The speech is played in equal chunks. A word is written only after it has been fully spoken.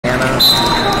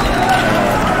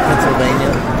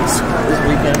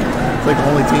like the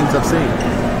only teams I've seen.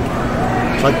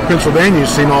 It's like Pennsylvania's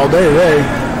seen all day today.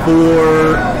 4,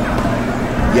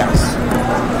 yes.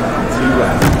 2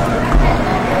 red.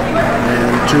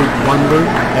 And 1 blue.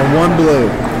 And 1 blue.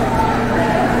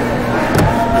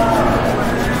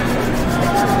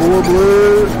 4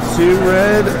 blue, 2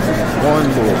 red,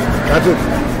 1 blue. That's it.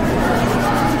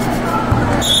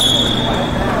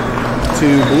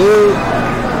 2 blue.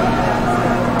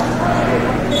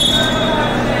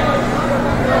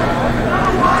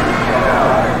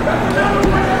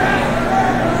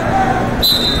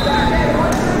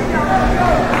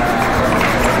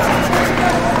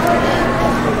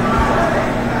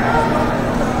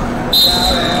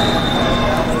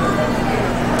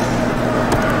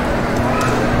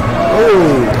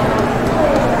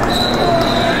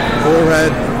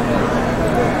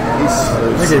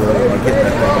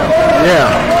 Yeah.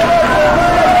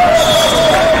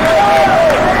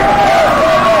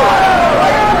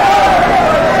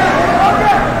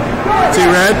 Two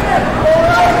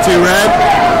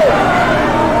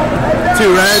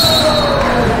red.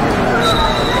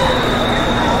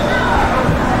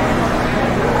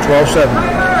 12-7.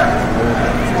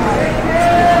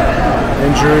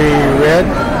 Injury red.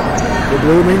 The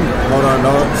blue mean? Hold on,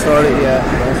 don't start it yet.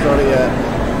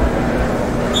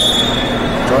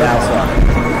 Now start.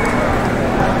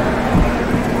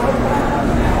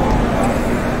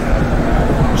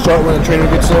 Start when the trainer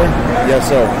gets there? Yes,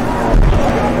 sir.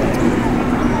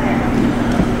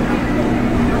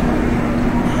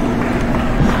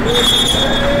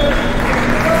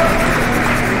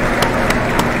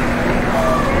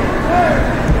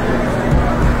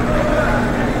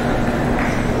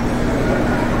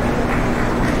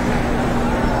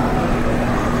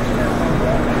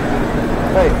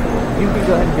 Hey, you can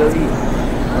go ahead and go eat.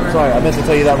 I'm sorry, I meant to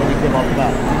tell you that when you came off the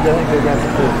mat. You can go ahead and go grab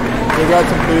some food. Go grab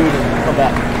some food and come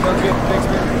back. Sounds good. Thanks,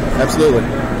 man. Absolutely.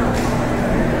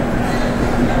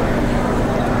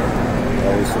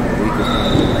 Always some of the weakest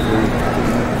food.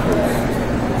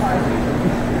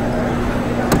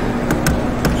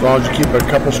 As long as you keep a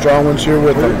couple strong ones here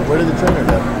with them. Where did the trainer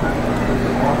go?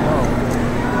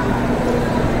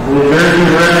 Jersey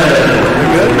Red,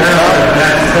 Maryland,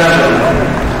 match 7.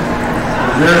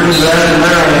 Jersey Red,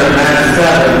 Maryland, match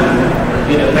 7.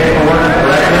 Get the paperwork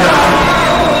right now.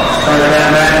 Start that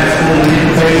match as soon as you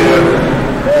can take it.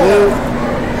 Blue.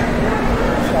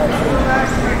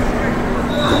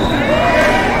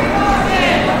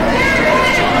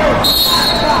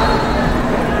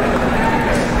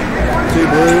 Two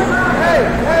blue.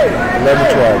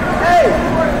 11-12.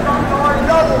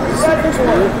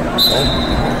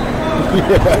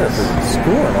 Yes.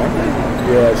 Scoring, aren't they?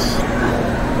 Yes.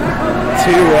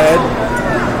 2 red.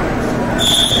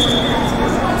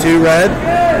 2 red.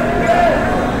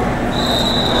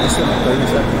 30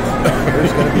 seconds.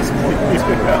 There's going to be some more points.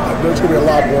 There's going to be a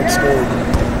lot more scored.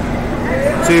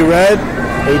 2 red.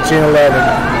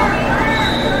 18-11.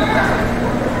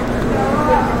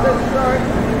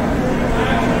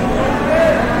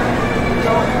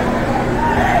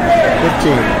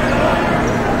 15.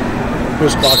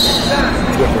 This clock's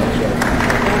different.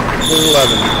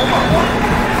 11.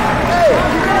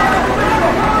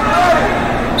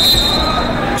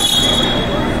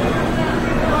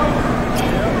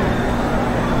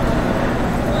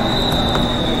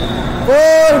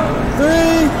 Four, 3,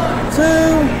 2,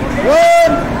 1,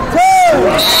 2.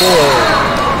 4.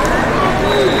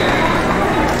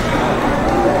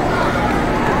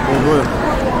 Blue.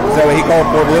 Is that what he called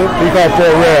 4 blue? He called 4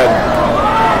 red.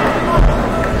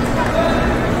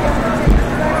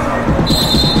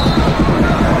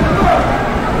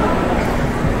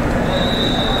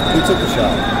 Who took the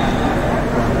shot?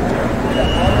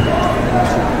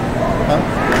 Huh?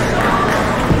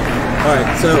 Alright,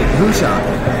 so who shot?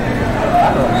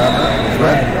 I don't remember.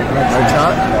 Red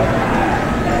shot?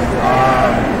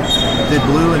 Did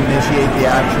blue initiate the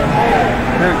action?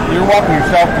 You're walking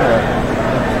yourself to it.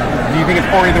 Do you think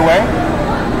it's 4 either way?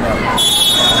 No.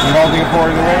 You don't think it's 4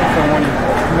 either way? So what do you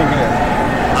think it is?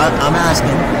 I'm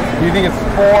asking. Do you think it's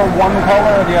 4 one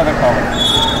color or the other color?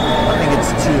 I think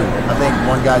it's 2. I think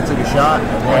one guy took a shot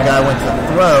and one guy went to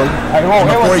throw. And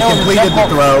before he completed the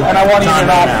throw, and I want to use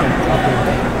an option.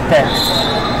 Okay.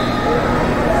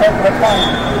 That's fine.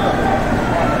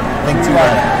 I think 2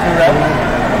 red. 2 red?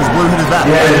 Because blue hit his back.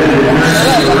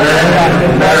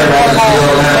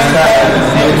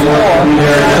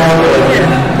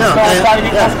 No,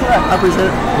 I appreciate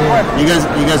it.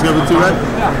 You guys go with 2 red?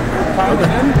 Okay.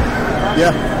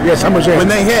 Yeah. Yes, how much in? When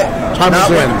they hit, Time is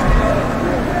in.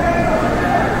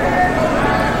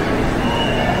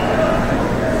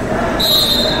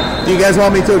 Do you guys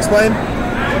want me to explain?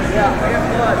 Yeah, I guess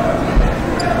what?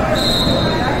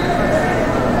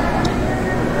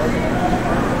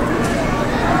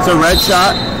 So red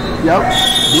shot. Yep.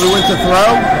 Blue went to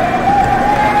throw.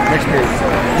 Next period.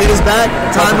 Hit his back.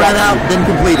 Time ran out. Then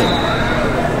completed.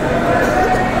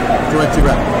 Direct to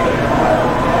red.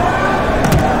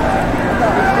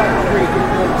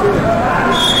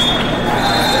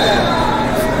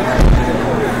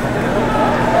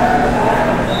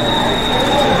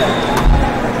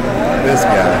 This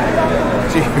guy.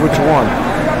 Gee, which one?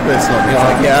 This one. He's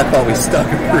like, yeah, I thought we stuck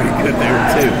it pretty good there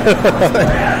too.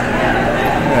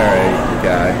 All right,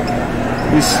 guy.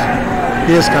 He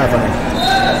is kind of funny.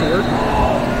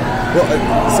 Well,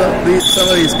 some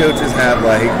of these coaches have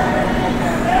like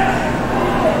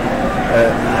a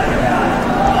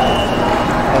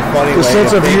funny The way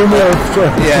sense of humor.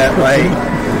 Yeah, like,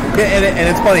 and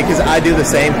it's funny because I do the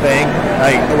same thing.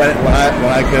 Like when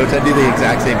I coach, I do the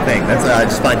exact same thing. I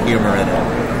just find humor in it.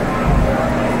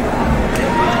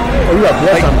 Oh, you got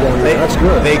blood time going there. That's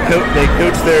good. They coach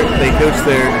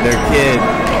their kid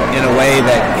in a way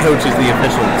that coaches the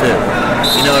official too.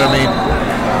 You know what I mean?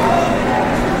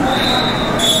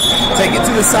 Take it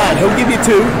to the side. He'll give you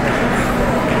 2.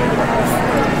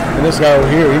 And this guy over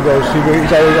here, he's always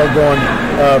going,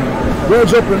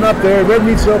 red's opening up there. Red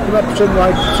needs to open up something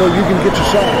like so you can get your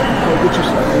shot. So get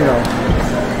your, you know,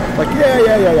 like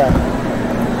yeah.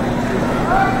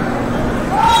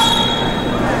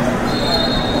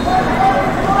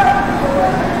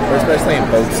 Especially in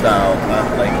both style,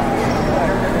 like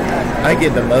I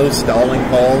get the most stalling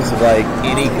calls of like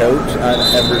any coach I've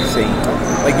ever seen.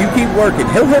 Like you keep working,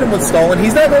 he'll hit him with stalling.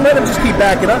 He's not gonna let him just keep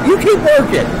backing up. You keep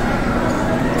working.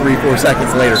 3-4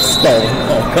 seconds later, stalling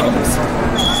call comes.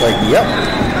 It's like, yep.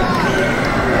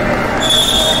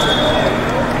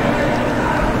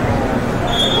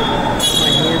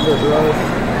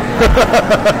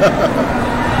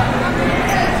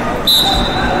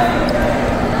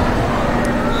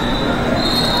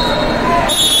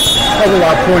 That was a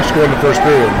lot of points scored in the first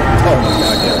period. Oh my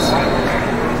God, yes.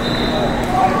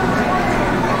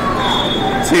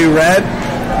 2 red.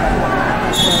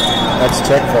 That's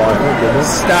tech far. Oh goodness.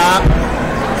 Stop.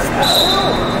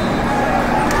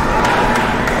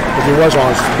 If he was on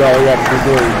his belly, he had to be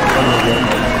blue.